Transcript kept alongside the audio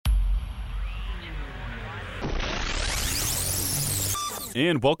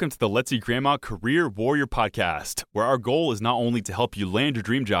And welcome to the Let's Eat Grandma Career Warrior Podcast, where our goal is not only to help you land your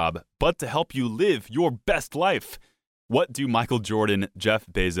dream job, but to help you live your best life. What do Michael Jordan, Jeff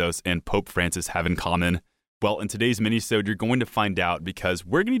Bezos, and Pope Francis have in common? Well, in today's minisode, you're going to find out because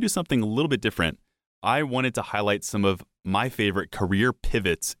we're going to do something a little bit different. I wanted to highlight some of my favorite career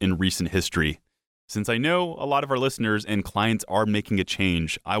pivots in recent history. Since I know a lot of our listeners and clients are making a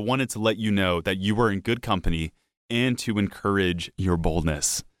change, I wanted to let you know that you are in good company and to encourage your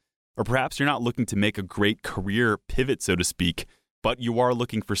boldness. Or perhaps you're not looking to make a great career pivot, so to speak, but you are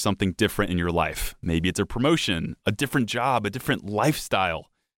looking for something different in your life. Maybe it's a promotion, a different job, a different lifestyle.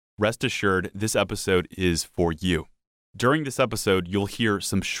 Rest assured, this episode is for you. During this episode, you'll hear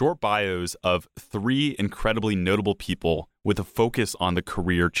some short bios of 3 incredibly notable people with a focus on the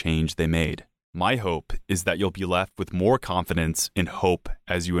career change they made. My hope is that you'll be left with more confidence and hope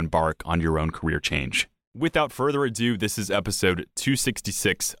as you embark on your own career change. Without further ado, this is episode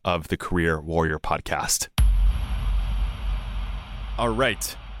 266 of the Career Warrior Podcast. All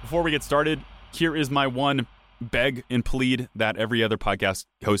right, before we get started, here is my one beg and plead that every other podcast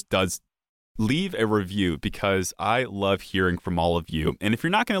host does. Leave a review because I love hearing from all of you. And if you're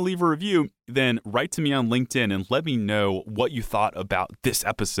not going to leave a review, then write to me on LinkedIn and let me know what you thought about this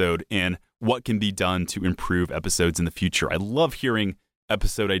episode and what can be done to improve episodes in the future. I love hearing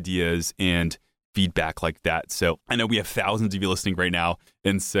episode ideas and feedback like that. So I know we have thousands of you listening right now.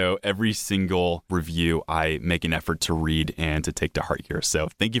 And so every single review I make an effort to read and to take to heart here. So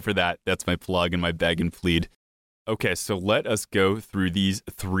thank you for that. That's my plug and my beg and plead. Okay, so let us go through these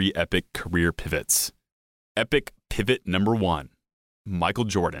 3 epic career pivots. Epic pivot number 1, Michael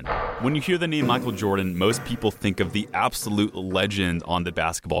Jordan. When you hear the name Michael Jordan, most people think of the absolute legend on the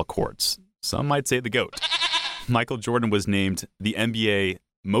basketball courts. Some might say the GOAT. Michael Jordan was named the NBA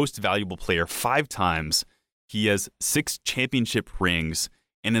Most Valuable Player 5 times. He has 6 championship rings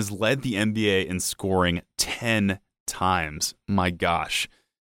and has led the NBA in scoring 10 times. My gosh.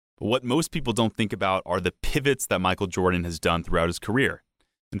 What most people don't think about are the pivots that Michael Jordan has done throughout his career.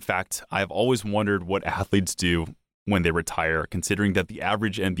 In fact, I've always wondered what athletes do when they retire, considering that the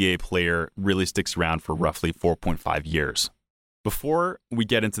average NBA player really sticks around for roughly 4.5 years. Before we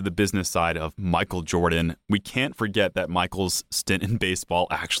get into the business side of Michael Jordan, we can't forget that Michael's stint in baseball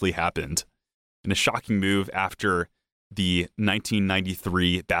actually happened. In a shocking move after the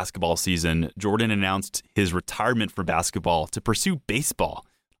 1993 basketball season, Jordan announced his retirement from basketball to pursue baseball.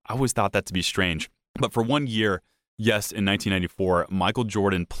 I always thought that to be strange. But for 1 year, yes, in 1994, Michael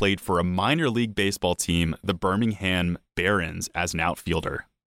Jordan played for a minor league baseball team, the Birmingham Barons, as an outfielder.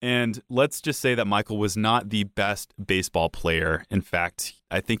 And let's just say that Michael was not the best baseball player. In fact,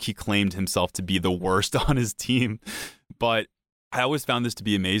 I think he claimed himself to be the worst on his team. But I always found this to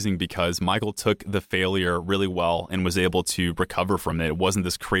be amazing because Michael took the failure really well and was able to recover from it. It wasn't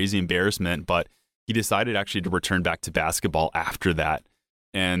this crazy embarrassment, but he decided actually to return back to basketball after that.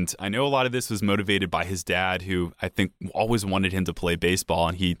 And I know a lot of this was motivated by his dad, who I think always wanted him to play baseball.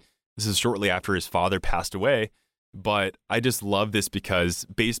 And this is shortly after his father passed away. But I just love this because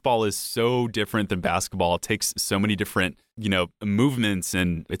baseball is so different than basketball. It takes so many different, movements,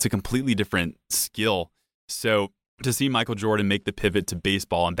 and it's a completely different skill. So to see Michael Jordan make the pivot to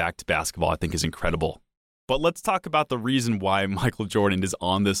baseball and back to basketball, I think is incredible. But let's talk about the reason why Michael Jordan is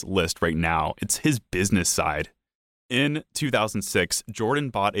on this list right now. It's his business side. In 2006, Jordan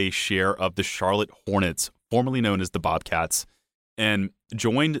bought a share of the Charlotte Hornets, formerly known as the Bobcats, and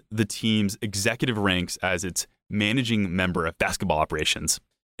joined the team's executive ranks as its managing member of basketball operations.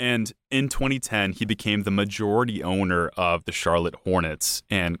 And in 2010, he became the majority owner of the Charlotte Hornets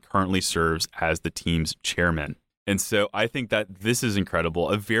and currently serves as the team's chairman. And so I think that this is incredible,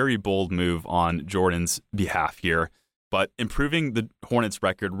 a very bold move on Jordan's behalf here. But improving the Hornets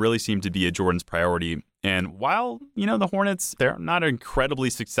record really seemed to be a Jordan's priority. And while, the Hornets, they're not incredibly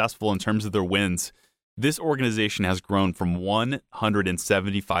successful in terms of their wins, this organization has grown from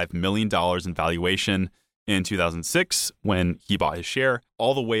 $175 million in valuation in 2006 when he bought his share,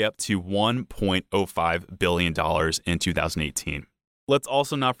 all the way up to $1.05 billion in 2018. Let's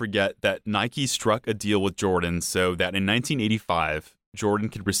also not forget that Nike struck a deal with Jordan so that in 1985, Jordan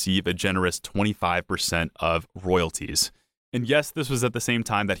could receive a generous 25% of royalties. And yes, this was at the same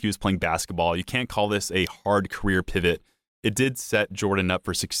time that he was playing basketball. You can't call this a hard career pivot. It did set Jordan up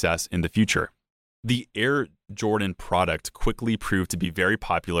for success in the future. The Air Jordan product quickly proved to be very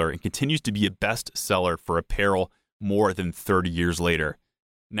popular and continues to be a bestseller for apparel more than 30 years later.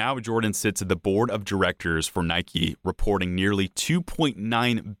 Now Jordan sits at the board of directors for Nike, reporting nearly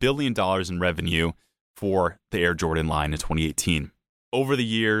 $2.9 billion in revenue for the Air Jordan line in 2018. Over the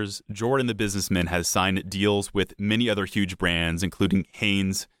years, Jordan the businessman has signed deals with many other huge brands, including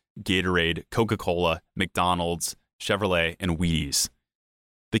Hanes, Gatorade, Coca-Cola, McDonald's, Chevrolet, and Wheaties.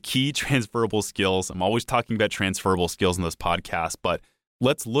 The key transferable skills, I'm always talking about transferable skills in this podcast, but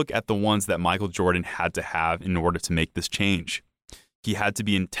let's look at the ones that Michael Jordan had to have in order to make this change. He had to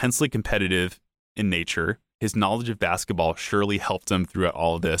be intensely competitive in nature. His knowledge of basketball surely helped him throughout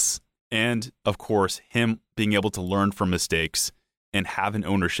all of this. And, of course, him being able to learn from mistakes and have an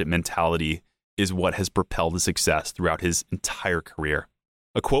ownership mentality is what has propelled his success throughout his entire career.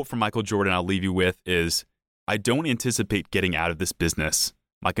 A quote from Michael Jordan I'll leave you with is, "I don't anticipate getting out of this business.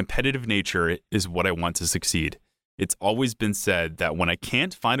 My competitive nature is what I want to succeed. It's always been said that when I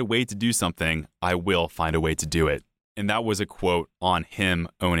can't find a way to do something, I will find a way to do it." And that was a quote on him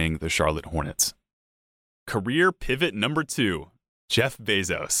owning the Charlotte Hornets. Career pivot number 2, Jeff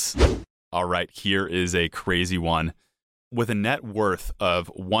Bezos. All right, here is a crazy one. With a net worth of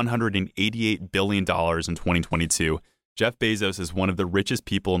 $188 billion in 2022, Jeff Bezos is one of the richest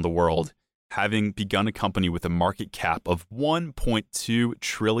people in the world, having begun a company with a market cap of $1.2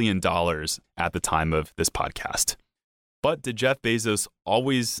 trillion at the time of this podcast. But did Jeff Bezos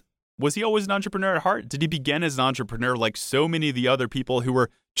was he always an entrepreneur at heart? Did he begin as an entrepreneur like so many of the other people who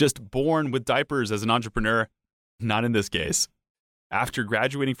were just born with diapers as an entrepreneur? Not in this case. After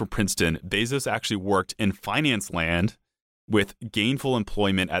graduating from Princeton, Bezos actually worked in finance land with gainful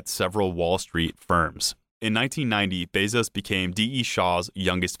employment at several Wall Street firms. In 1990, Bezos became D.E. Shaw's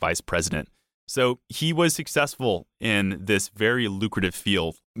youngest vice president. So he was successful in this very lucrative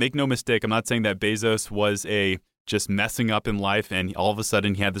field. Make no mistake, I'm not saying that Bezos was just messing up in life and all of a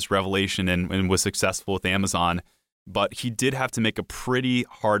sudden he had this revelation and was successful with Amazon. But he did have to make a pretty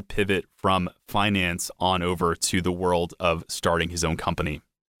hard pivot from finance on over to the world of starting his own company.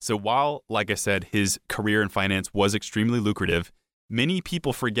 So while, like I said, his career in finance was extremely lucrative, many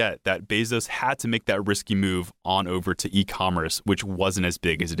people forget that Bezos had to make that risky move on over to e-commerce, which wasn't as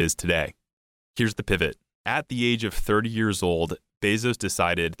big as it is today. Here's the pivot. At the age of 30 years old, Bezos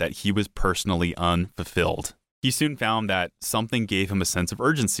decided that he was personally unfulfilled. He soon found that something gave him a sense of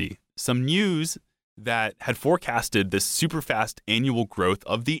urgency, some news that had forecasted this super fast annual growth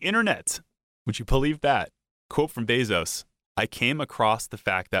of the internet. Would you believe that? Quote from Bezos, "I came across the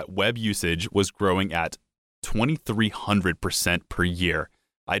fact that web usage was growing at 2,300% per year.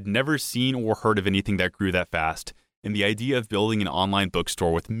 I'd never seen or heard of anything that grew that fast, and the idea of building an online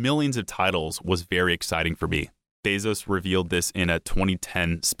bookstore with millions of titles was very exciting for me." Bezos revealed this in a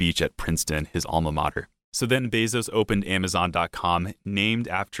 2010 speech at Princeton, his alma mater. So then Bezos opened Amazon.com, named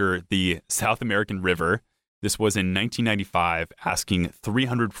after the South American River. This was in 1995, asking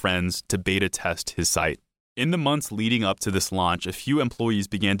 300 friends to beta test his site. In the months leading up to this launch, a few employees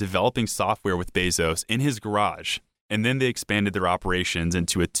began developing software with Bezos in his garage, and then they expanded their operations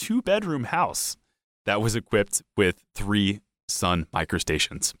into a 2-bedroom house that was equipped with 3 Sun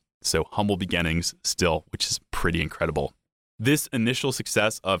microstations. So humble beginnings still, which is pretty incredible. This initial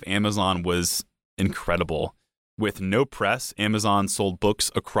success of Amazon was incredible. With no press, Amazon sold books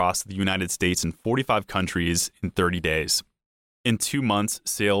across the United States in 45 countries in 30 days. In 2 months,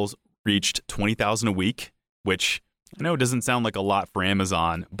 sales reached 20,000 a week, which I know doesn't sound like a lot for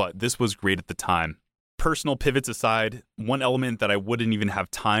Amazon, but this was great at the time. Personal pivots aside, one element that I wouldn't even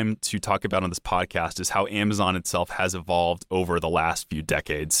have time to talk about on this podcast is how Amazon itself has evolved over the last few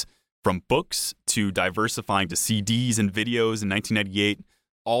decades. From books to diversifying to CDs and videos in 1998,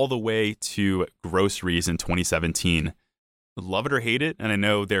 all the way to groceries in 2017. Love it or hate it, and I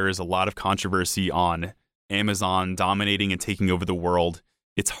know there is a lot of controversy on Amazon dominating and taking over the world.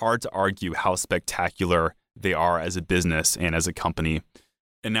 It's hard to argue how spectacular they are as a business and as a company.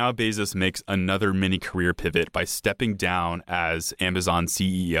 And now Bezos makes another mini career pivot by stepping down as Amazon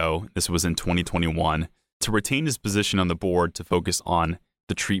CEO. This was in 2021, to retain his position on the board to focus on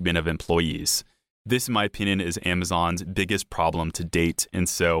the treatment of employees. This, in my opinion, is Amazon's biggest problem to date. And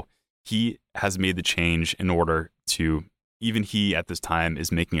so he has made the change in order to, even he at this time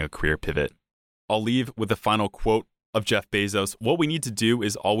is making a career pivot. I'll leave with a final quote of Jeff Bezos. "What we need to do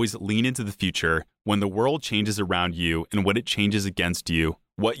is always lean into the future. When the world changes around you and when it changes against you,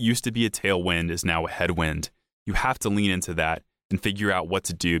 what used to be a tailwind is now a headwind. You have to lean into that and figure out what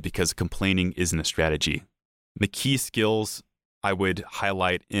to do, because complaining isn't a strategy." The key skills I would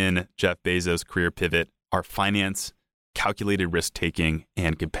highlight in Jeff Bezos' career pivot are finance, calculated risk-taking,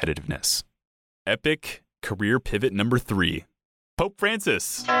 and competitiveness. Epic career pivot number 3, Pope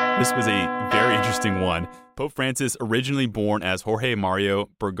Francis. This was a very interesting one. Pope Francis, originally born as Jorge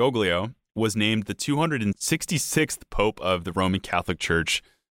Mario Bergoglio, was named the 266th Pope of the Roman Catholic Church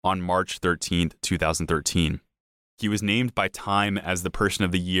on March 13th, 2013. He was named by Time as the Person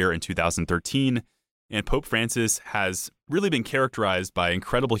of the Year in 2013, and Pope Francis has really been characterized by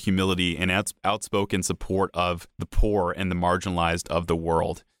incredible humility and outspoken support of the poor and the marginalized of the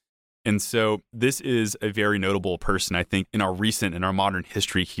world. And so this is a very notable person, I think, in our modern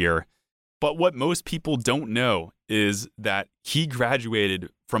history here. But what most people don't know is that he graduated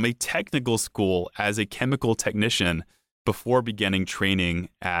from a technical school as a chemical technician before beginning training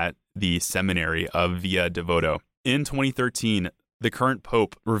at the seminary of Via Devoto. In 2013, the current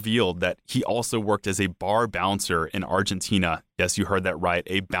pope revealed that he also worked as a bar bouncer in Argentina. Yes, you heard that right,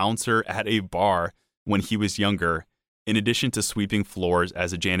 a bouncer at a bar when he was younger, in addition to sweeping floors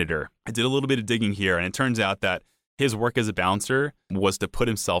as a janitor. I did a little bit of digging here, and it turns out that his work as a bouncer was to put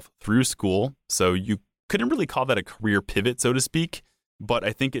himself through school, so you couldn't really call that a career pivot, so to speak, but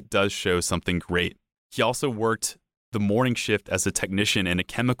I think it does show something great. He also worked the morning shift as a technician in a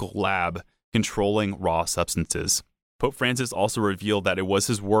chemical lab controlling raw substances. Pope Francis also revealed that it was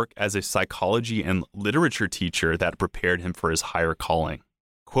his work as a psychology and literature teacher that prepared him for his higher calling.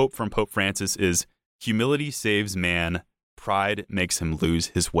 Quote from Pope Francis is, "Humility saves man, pride makes him lose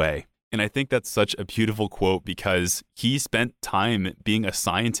his way." And I think that's such a beautiful quote because he spent time being a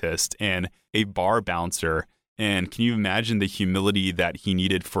scientist and a bar bouncer. And can you imagine the humility that he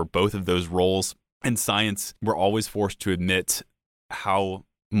needed for both of those roles? In science, we're always forced to admit how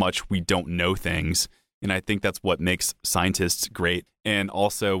much we don't know things. And I think that's what makes scientists great. And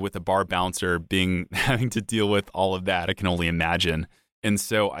also with a bar bouncer having to deal with all of that, I can only imagine. And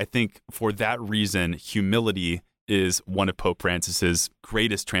so I think for that reason, humility is one of Pope Francis's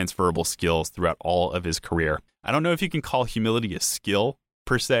greatest transferable skills throughout all of his career. I don't know if you can call humility a skill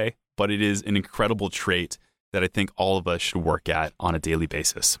per se, but it is an incredible trait that I think all of us should work at on a daily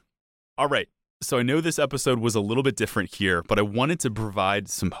basis. All right. So I know this episode was a little bit different here, but I wanted to provide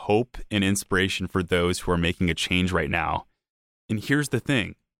some hope and inspiration for those who are making a change right now. And here's the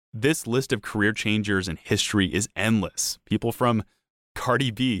thing. This list of career changers in history is endless. People from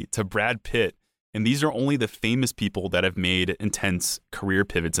Cardi B to Brad Pitt. And these are only the famous people that have made intense career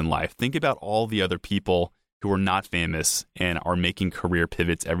pivots in life. Think about all the other people who are not famous and are making career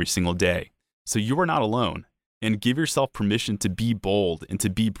pivots every single day. So you are not alone. And give yourself permission to be bold and to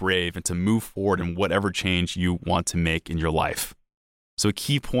be brave and to move forward in whatever change you want to make in your life. So a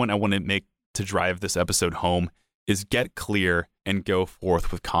key point I want to make to drive this episode home is get clear and go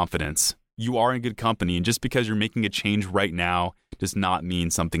forth with confidence. You are in good company, and just because you're making a change right now does not mean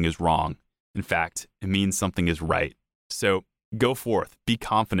something is wrong. In fact, it means something is right. So go forth, be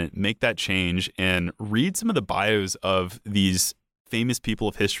confident, make that change, and read some of the bios of these famous people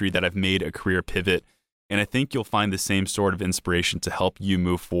of history that have made a career pivot. And I think you'll find the same sort of inspiration to help you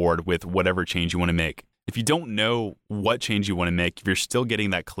move forward with whatever change you want to make. If you don't know what change you want to make, if you're still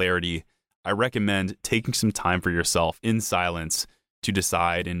getting that clarity, I recommend taking some time for yourself in silence to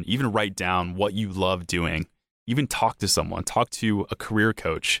decide and even write down what you love doing. Even talk to someone, talk to a career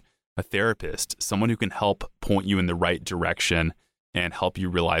coach, a therapist, someone who can help point you in the right direction and help you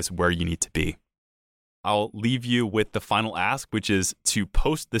realize where you need to be. I'll leave you with the final ask, which is to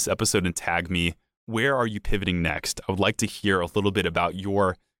post this episode and tag me. Where are you pivoting next? I would like to hear a little bit about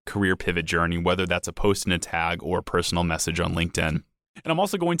your career pivot journey, whether that's a post in a tag or a personal message on LinkedIn. And I'm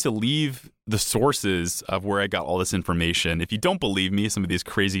also going to leave the sources of where I got all this information. If you don't believe me, some of these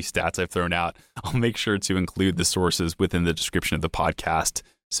crazy stats I've thrown out, I'll make sure to include the sources within the description of the podcast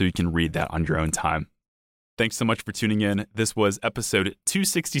so you can read that on your own time. Thanks so much for tuning in. This was episode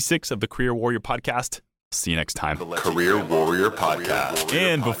 266 of the Career Warrior Podcast. See you next time. Career Warrior Podcast.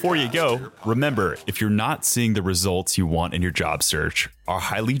 And before you go, remember, if you're not seeing the results you want in your job search, our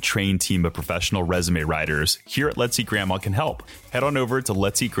highly trained team of professional resume writers here at Let's Eat Grandma can help. Head on over to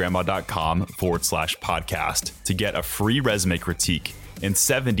let'seatgrandma.com/podcast to get a free resume critique and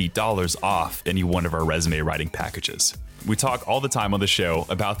 $70 off any one of our resume writing packages. We talk all the time on the show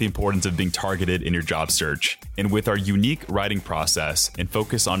about the importance of being targeted in your job search. And with our unique writing process and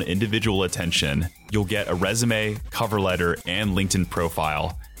focus on individual attention, you'll get a resume, cover letter, and LinkedIn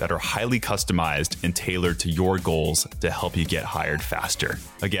profile that are highly customized and tailored to your goals to help you get hired faster.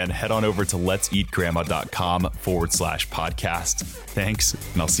 Again, head on over to let'seatgrandma.com/podcast. Thanks,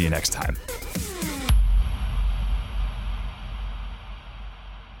 and I'll see you next time.